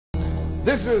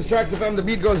This is Traxx FM. The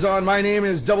beat goes on. My name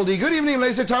is Double D. Good evening,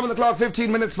 ladies. Time on the clock,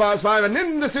 15 minutes past 5. And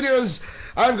in the studios,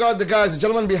 I've got the guys, the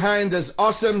gentleman behind this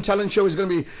awesome talent show is going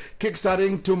to be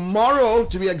kickstarting tomorrow,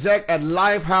 to be exact, at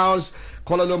Live House,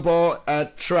 Kuala Lumpur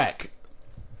at Traxx.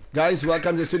 Guys,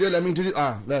 welcome to the studio. Let me introduce.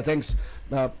 Thanks.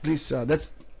 Please,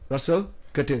 that's Russell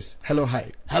Curtis. Hello, hi.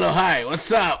 Hello, hi.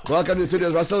 What's up? Welcome to the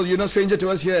studios, Russell. You're no stranger to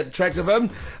us here at Traxx FM.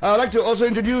 I'd like to also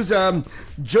introduce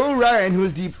Joe Ryan, who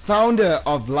is the founder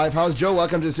of Live House. Joe,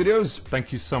 welcome to the studios.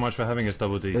 Thank you so much for having us,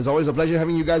 Double D. It's always a pleasure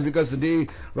having you guys, because today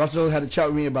Russell had a chat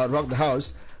with me about Rock the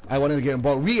House. I wanted to get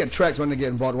involved. We at Traxx wanted to get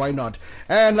involved. Why not?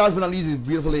 And last but not least, this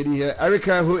beautiful lady here,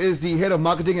 Erika, who is the head of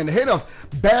marketing and the head of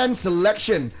band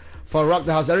selection for Rock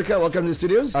the House. Erika, welcome to the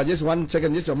studios. Just 1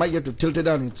 second, just your mic, you have to tilt it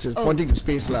down. It's pointing to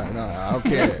space.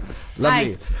 Okay,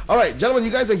 lovely. All right, gentlemen, you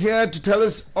guys are here to tell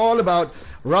us all about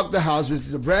Rock the House, which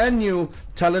is a brand new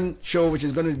talent show which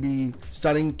is going to be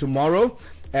starting tomorrow.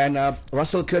 And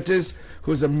Russell Curtis,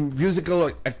 who's a musical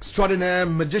extraordinaire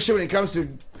magician when it comes to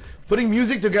putting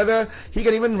music together. He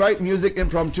can even write music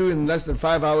impromptu in less than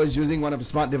 5 hours using one of his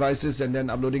smart devices, and then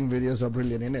uploading videos are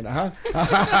brilliant, isn't it?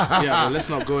 Yeah, but let's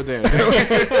not go there.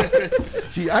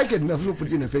 See, I can never put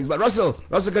you in the face. But Russell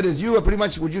Curtis, you are pretty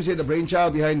much, would you say, the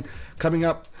brainchild behind coming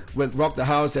up with Rock the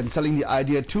House and selling the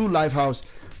idea to Live House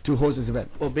to host this event?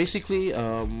 Well, basically,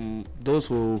 those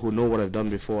who know what I've done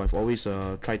before, I've always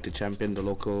tried to champion the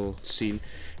local scene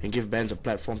and give bands a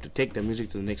platform to take their music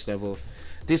to the next level.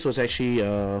 This was actually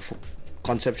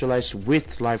conceptualized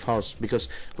with Live House, because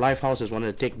Live House has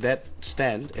wanted to take that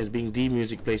stand as being the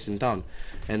music place in town,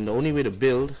 and the only way to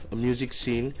build a music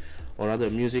scene or other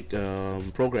music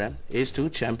program is to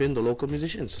champion the local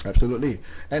musicians. Absolutely.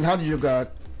 And how did you go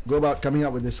about coming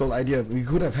up with this whole idea? We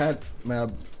could have had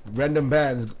random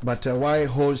bands, but why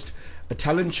host a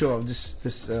talent show of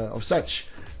of such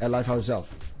at Live House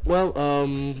itself? Well,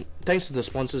 thanks to the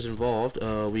sponsors involved,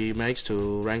 we managed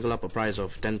to wrangle up a prize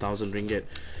of 10,000 ringgit,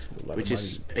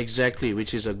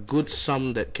 which is a good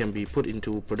sum that can be put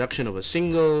into production of a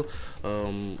single,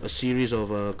 a series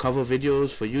of cover videos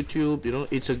for YouTube. You know,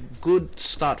 it's a good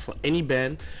start for any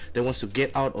band that wants to get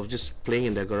out of just playing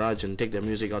in their garage and take their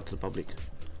music out to the public.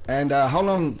 And how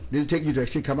long did it take you to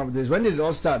actually come up with this? When did it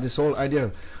all start, this whole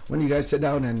idea? When did you guys sit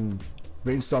down and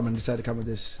brainstorm and decide to come with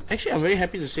this? Actually, I'm very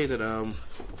happy to say that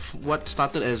what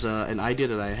started as an idea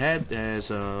that I had has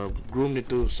groomed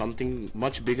into something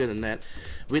much bigger than that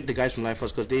with the guys from Live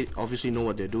House, because they obviously know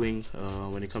what they're doing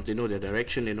when it comes. They know their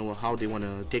direction, they know how they want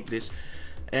to take this,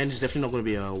 and it's definitely not going to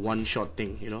be a one-shot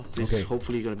thing. You know, it's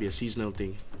hopefully going to be a seasonal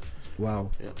thing.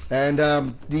 Wow. Yeah.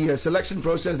 And the selection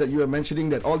process that you were mentioning,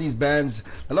 that all these bands,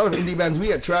 a lot of indie bands,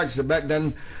 we at Traxx back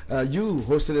then, you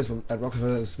hosted us at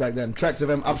Rockefellers back then, Traxx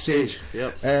FM Upstage.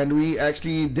 Yep. And we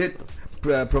actually did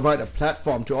provide a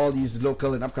platform to all these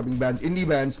local and upcoming bands, indie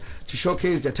bands, to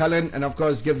showcase their talent and of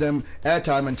course give them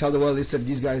airtime and tell the world, listen,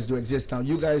 these guys do exist. Now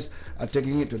you guys are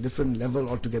taking it to a different level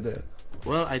altogether.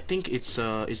 Well, I think it's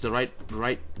the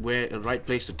right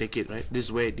place to take it. Right, this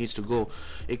is where it needs to go.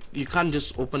 You can't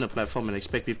just open a platform and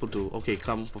expect people to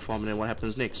come perform, and then what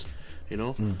happens next? You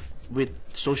know, with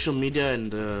social media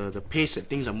and the pace that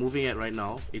things are moving at right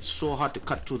now, it's so hard to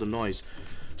cut through the noise.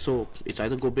 So it's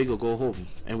either go big or go home,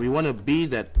 and we want to be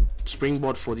that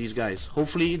springboard for these guys.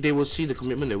 Hopefully, they will see the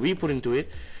commitment that we put into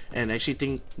it, and actually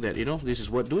think that, you know, this is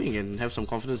worth doing, and have some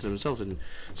confidence in themselves and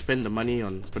spend the money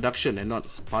on production and not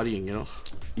partying, you know.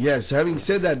 Yes, having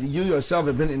said that, you yourself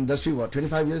have been in industry, what,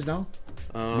 25 years now?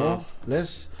 More?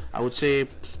 Less? I would say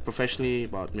professionally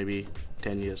about maybe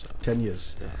 10 years. 10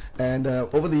 years. Yeah. And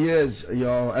over the years,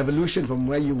 your evolution from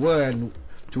where you were and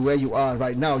to where you are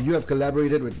right now, you have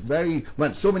collaborated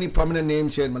with so many prominent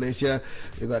names here in Malaysia.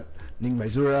 You got Ning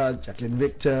Maizura, Jacqueline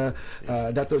Victor,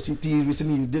 Dato' Siti.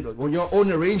 Recently you did your own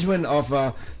arrangement of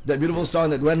that beautiful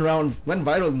song that went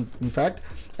viral, in fact.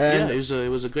 And yeah, it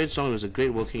was a great song. It was a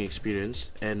great working experience,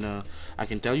 and I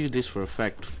can tell you this for a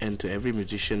fact, and to every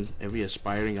musician, every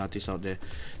aspiring artist out there,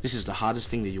 this is the hardest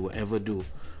thing that you will ever do.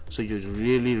 So you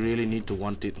really, really need to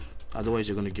want it. Otherwise,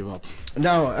 you're going to give up.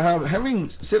 Now, having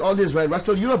said all this, right,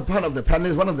 Russell, you are part of the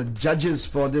panelists, one of the judges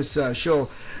for this show.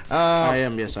 I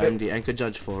am, yes. I am the anchor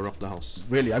judge for Rock the House.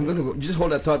 Really? I'm going to just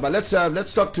hold that thought. But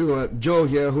let's talk to Joe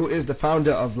here, who is the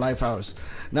founder of Live House.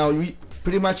 Now,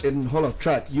 pretty much in whole of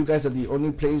Traxx, you guys are the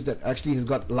only place that actually has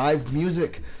got live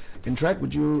music in Traxx.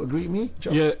 Would you agree with me,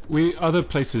 Joe? Yeah, other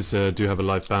places do have a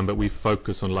live band, but we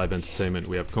focus on live entertainment.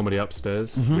 We have comedy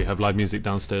upstairs, we have live music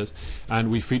downstairs, and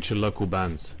we feature local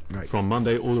bands from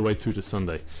Monday all the way through to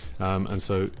Sunday. And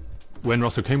so when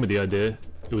Russell came with the idea,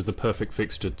 it was the perfect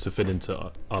fixture to fit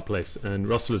into our place. And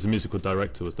Russell, as a musical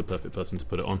director, was the perfect person to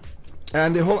put it on.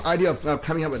 And the whole idea of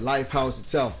coming up with Lifehouse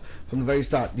itself from the very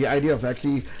start, the idea of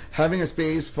actually having a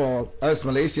space for us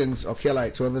Malaysians or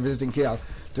KLites, whoever visiting KL,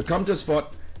 to come to a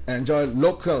spot and enjoy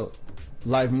local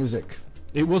live music.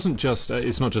 It wasn't just,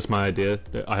 it's not just my idea.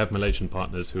 I have Malaysian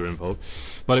partners who are involved,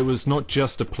 but it was not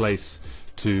just a place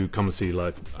to come and see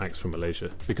live acts from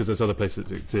Malaysia, because there's other places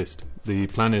that exist. The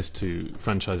plan is to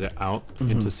franchise it out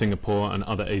into Singapore and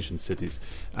other Asian cities,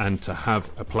 and to have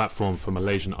a platform for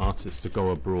Malaysian artists to go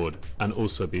abroad and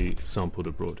also be sampled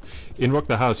abroad. In Rock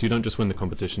the House, you don't just win the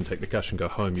competition, take the cash and go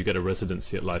home. You get a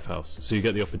residency at Lifehouse, so you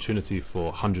get the opportunity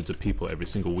for hundreds of people every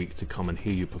single week to come and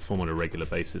hear you perform on a regular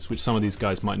basis, which some of these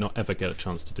guys might not ever get a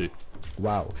chance to do.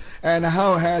 Wow. And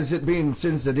how has it been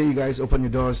since the day you guys opened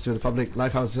your doors to the public,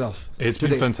 Lifehouse itself? It's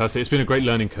been fantastic. It's been a great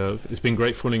learning curve. It's been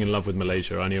great falling in love with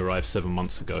Malaysia. I only arrived 7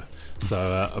 months ago.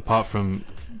 So apart from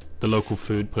the local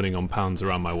food putting on pounds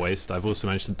around my waist, I've also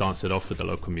managed to dance it off with the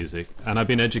local music. And I've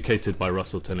been educated by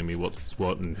Russell telling me what's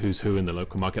what and who's who in the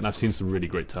local market. And I've seen some really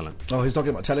great talent. Oh, he's talking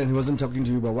about talent. He wasn't talking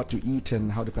to you about what to eat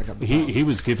and how to pack up the He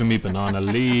was giving me banana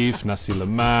leaf, nasi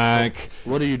lemak.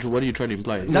 What are you trying to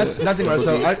imply? Nothing,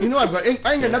 Russell. You know,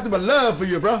 I ain't got nothing but love for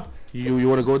you, bro. You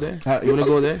want to go there? You want to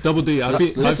go there? Double D,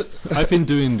 I've been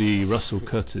doing the Russell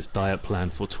Curtis diet plan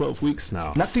for 12 weeks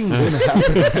now. Nothing's going to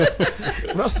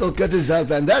happen. Russell Curtis diet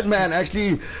plan. That man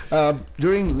actually,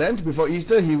 during Lent, before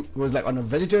Easter, he was like on a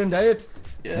vegetarian diet.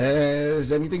 Yeah.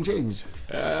 Has anything changed?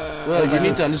 Well, you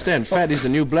need to understand, fat is the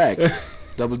new black.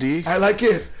 Double D. I like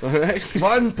it. Alright.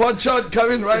 One pot shot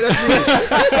coming right at me.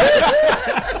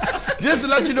 Just to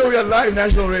let you know, we are live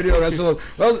national radio, Russell.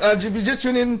 Well, if you just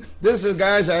tune in, this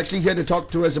guys are actually here to talk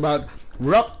to us about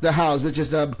Rock the House, which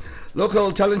is a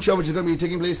local talent show which is going to be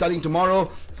taking place starting tomorrow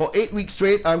for 8 weeks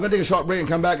straight. I'm going to take a short break and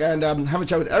come back and have a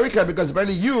chat with Erika, because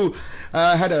apparently you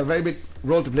had a very big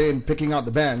role to play in picking out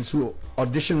the bands who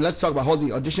audition. Let's talk about how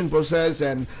the audition process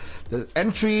and the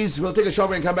entries. We'll take a short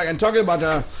break and come back and talk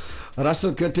about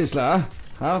Russell Curtis lah.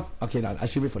 Huh? Okay, now I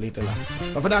should wait for later lah.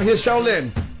 But for now, here's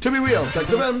Shaolin. To be real,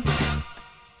 Traxx FM.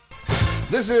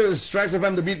 This is Traxx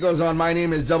FM. The beat goes on. My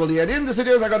name is Double D, and in the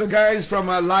studios I got the guys from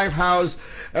Lifehouse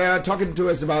talking to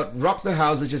us about Rock the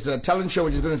House, which is a talent show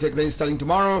which is going to take place starting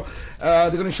tomorrow.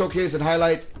 They're going to showcase and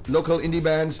highlight local indie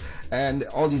bands, and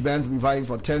all these bands will be vying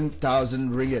for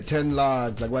 10,000 ringgit, 10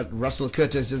 large, like what Russell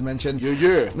Curtis just mentioned.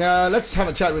 Yeah. Now let's have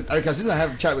a chat with Erika. Since I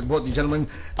have a chat with both the gentlemen,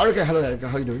 Erika, hello Erika,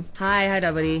 how are you doing? Hi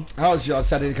Double D. How's your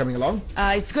Saturday coming along?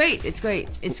 It's great. It's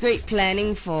great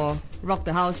planning for Rock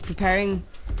the House, preparing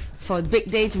for the big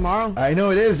day tomorrow. I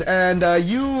know it is, and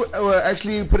you were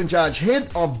actually put in charge, head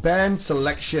of band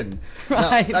selection.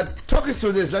 Right. Now, talk us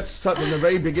through this. Let's start from the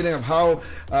very beginning of how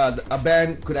a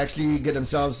band could actually get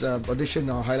themselves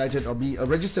auditioned or highlighted or be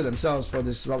register themselves for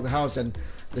this Rock the House and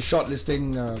the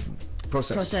shortlisting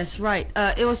process. Right.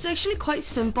 It was actually quite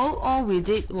simple. All we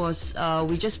did was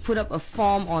we just put up a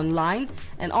form online,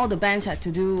 and all the bands had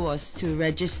to do was to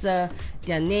register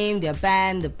their name, their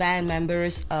band, the band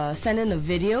members, send in a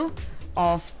video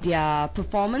of their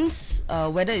performance,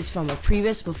 whether it's from a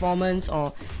previous performance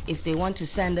or if they want to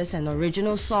send us an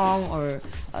original song or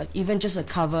even just a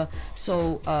cover.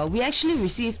 So we actually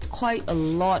received quite a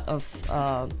lot of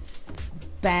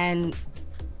band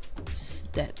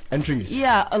entries.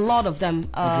 Yeah, a lot of them.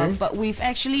 Okay. But we've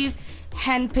actually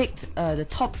handpicked the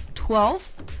top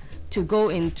 12 to go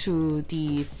into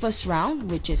the first round,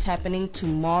 which is happening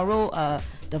tomorrow,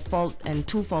 and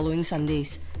 2 following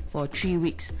Sundays for 3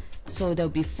 weeks. So there'll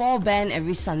be 4 band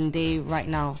every Sunday right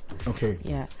now. Okay.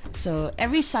 Yeah. So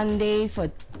every Sunday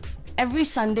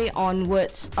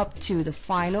onwards up to the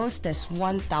finals, there's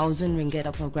 1,000 ringgit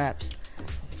up for grabs.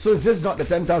 So it's just not the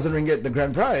 10,000 ringgit, the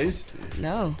grand prize?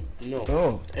 No. No.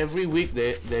 Oh. Every week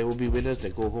there will be winners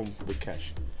that go home with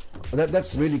cash.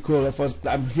 That's really cool.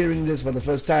 I'm hearing this for the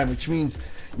first time, which means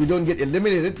you don't get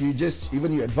eliminated. You just,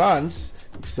 even you advance,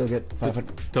 you still get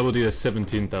 500. Double D, there's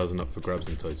 17,000 up for grabs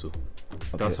in total.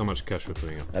 Okay. That's how much cash we're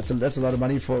putting up. That's a lot of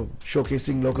money for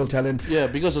showcasing local talent. Yeah,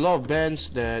 because a lot of bands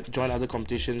that join other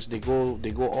competitions, they go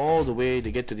all the way,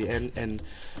 they get to the end, and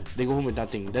they go home with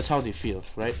nothing. That's how they feel,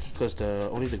 right? Because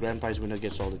only the grand prize winner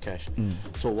gets all the cash.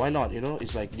 So why not? You know,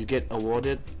 it's like you get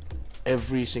awarded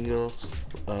every single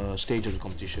stage of the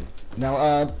competition. Now,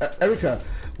 Erika,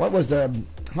 how did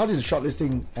the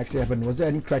shortlisting actually happen? Was there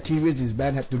any criteria this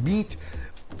band had to meet?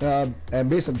 And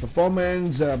based on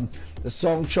performance, the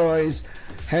song choice,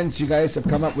 hence you guys have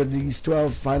come up with these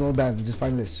 12 final bands, just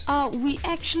finalists. We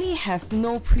actually have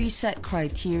no preset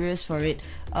criteria for it.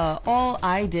 All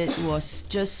I did was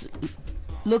just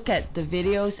look at the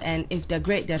videos, and if they're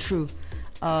great, they're through.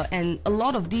 and a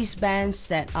lot of these bands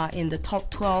that are in the top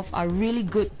 12 are really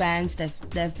good bands that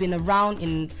have been around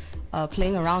in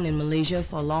playing around in Malaysia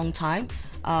for a long time.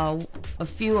 A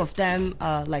few of them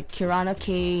like Kirana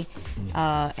K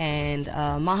and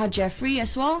Maha Jeffrey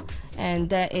as well, and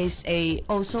there is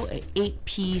also a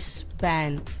 8-piece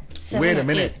band. Wait a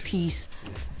minute. 8-piece.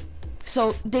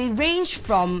 So they range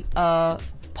from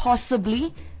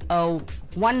possibly a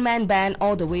one-man band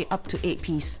all the way up to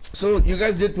 8-piece. So you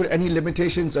guys did put any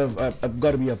limitations of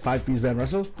got to be a 5-piece band,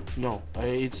 Russell? No,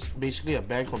 it's basically a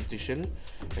band competition.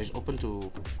 It's open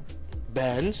to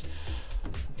bands.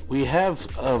 We have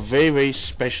a very, very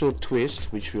special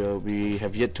twist which we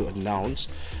have yet to announce.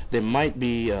 There might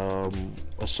be a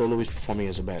soloist performing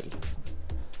as a band.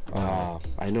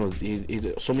 I know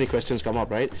so many questions come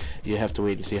up, right? You have to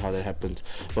wait and see how that happens.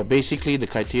 But basically the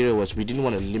criteria was we didn't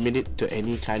want to limit it to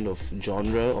any kind of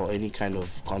genre or any kind of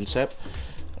concept.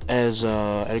 As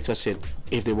Erika said,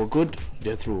 if they were good,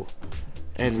 they're through.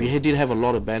 And we did have a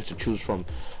lot of bands to choose from.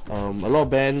 A lot of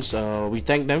bands, we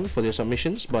thank them for their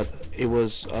submissions, but it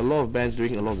was a lot of bands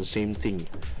doing a lot of the same thing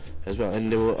as well,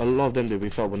 and there were a lot of them that we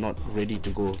felt were not ready to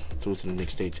go through to the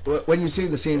next stage. When you say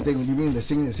the same thing, do you mean they're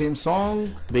singing the same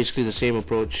song? Basically the same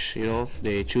approach, you know,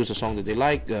 they choose a song that they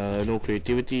like, no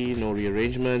creativity, no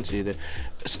rearrangements,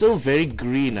 still very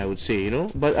green, I would say, you know,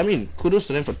 but I mean, kudos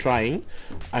to them for trying.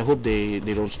 I hope they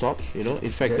don't stop, you know. In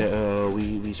fact,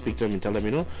 we speak to them and tell them,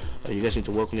 you know, you guys need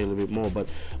to work on it a little bit more,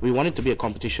 but we want it to be a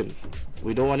competition.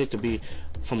 We don't want it to be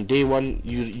from day one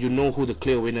you know who the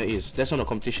clear winner is. That's not a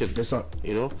competition. That's not,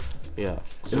 you know. Yeah,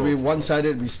 it'll be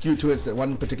one-sided. We skew towards that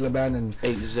one particular band, and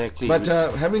exactly. But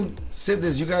having said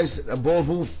this, you guys a bold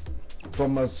move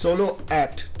from a solo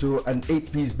act to an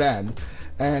 8-piece band.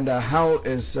 And how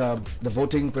is the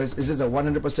voting process? Is this a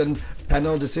 100%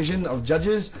 panel decision of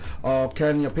judges, or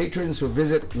can your patrons who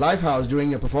visit Lifehouse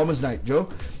during your performance night, Joe,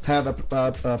 have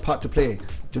a part to play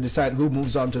to decide who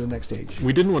moves on to the next stage?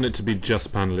 We didn't want it to be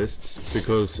just panelists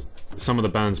because some of the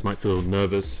bands might feel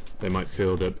nervous. They might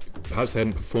feel that perhaps they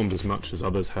hadn't performed as much as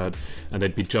others had, and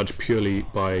they'd be judged purely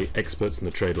by experts in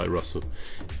the trade like Russell.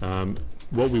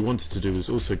 What we wanted to do is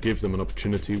also give them an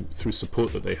opportunity through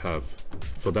support that they have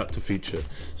for that to feature.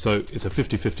 So it's a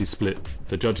 50-50 split.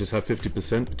 The judges have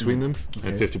 50% between them,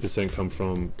 and 50% come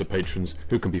from the patrons,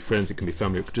 who can be friends, it can be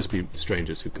family, it could just be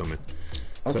strangers who come in.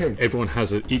 So everyone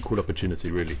has an equal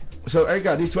opportunity, really. So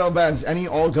Erika, these 12 bands, any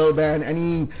all-girl band,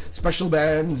 any special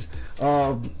bands,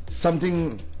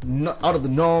 something not out of the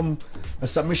norm, a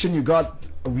submission you got,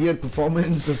 a weird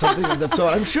performance or something of that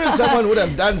sort? I'm sure someone would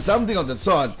have done something of that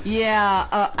sort. Yeah,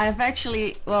 I've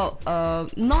actually,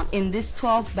 not in these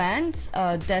 12 bands.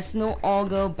 There's no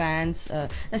all-girl bands.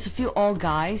 There's a few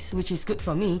all-guys, which is good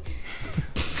for me.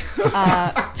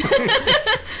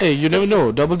 Hey, you never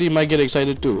know. Double D might get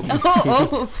excited too.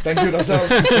 Thank you, Russell.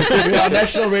 We are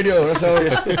national radio, Russell.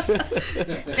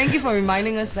 Thank you for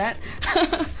reminding us that.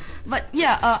 But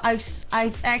yeah,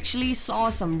 I've actually saw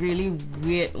some really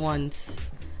weird ones.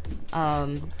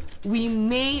 We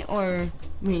may or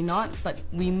may not, but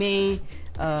we may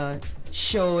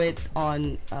show it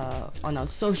on our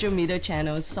social media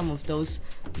channels, some of those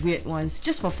weird ones,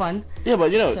 just for fun. Yeah,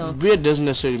 but you know, weird doesn't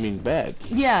necessarily mean bad.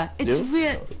 Yeah, it's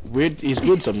weird. Weird is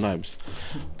good sometimes.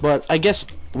 But I guess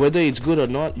whether it's good or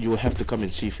not, you will have to come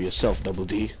and see for yourself, Double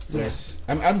D. Yes,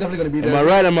 I'm definitely going to be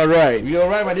there. Am I right? You're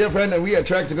right, my dear friend, and we at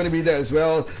Traxx are going to be there as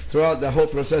well throughout the whole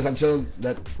process until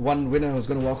that one winner who's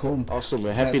going to walk home. Awesome,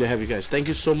 we're happy to have you guys. Thank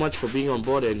you so much for being on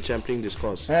board and championing this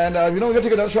cause. And we're going to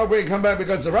take another short break and come back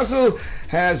because Russell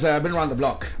has been around the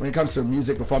block when it comes to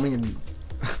music performing in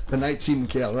the night scene in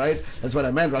KL, right? That's what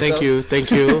I meant, Russell. Thank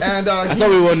you. And I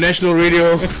thought we were on national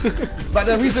radio. But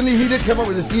recently he did come up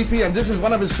with this EP, and this is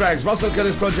one of his tracks, Russell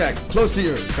Curtis Project, Close to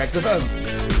You, Traxx FM.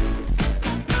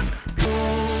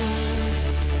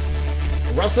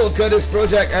 Russell Curtis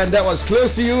Project, and that was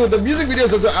Close to You. The music video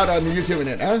is also out on YouTube in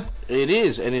it, huh? It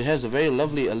is, and it has a very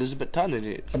lovely Elizabeth Tan in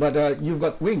it. But you've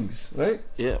got wings, right?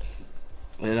 Yeah.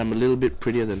 And I'm a little bit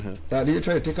prettier than her. Did you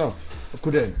try to take off?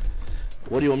 Couldn't.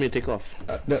 What do you want me to take off?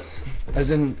 No, as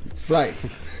in flight.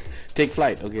 Take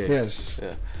flight, okay. Yes.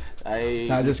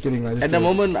 Yeah. Just kidding, man. At the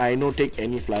moment, I don't take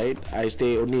any flight. I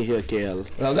stay only here KL.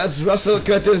 Well, that's Russell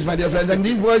Curtis, my dear friends. And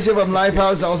these boys here from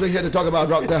Lifehouse are also here to talk about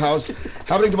Rock the House.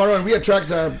 Happening tomorrow, and we at Traxx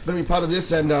are going to be part of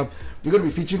this. And we're going to be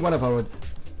featuring one of our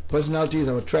personalities,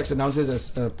 our Traxx announcers,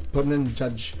 as a permanent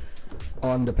judge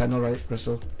on the panel, right,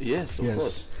 Russell? Yes, of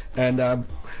course. And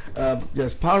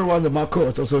yes, Power One, the Marco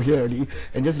is also here already.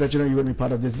 And just to let you know, you're going to be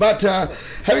part of this. But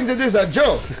having said this,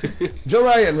 Joe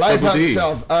Ryan, Lifehouse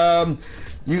itself.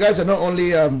 You guys are not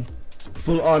only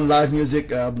full-on live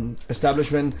music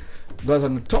establishment. because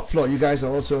on the top floor, you guys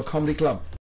are also a comedy club.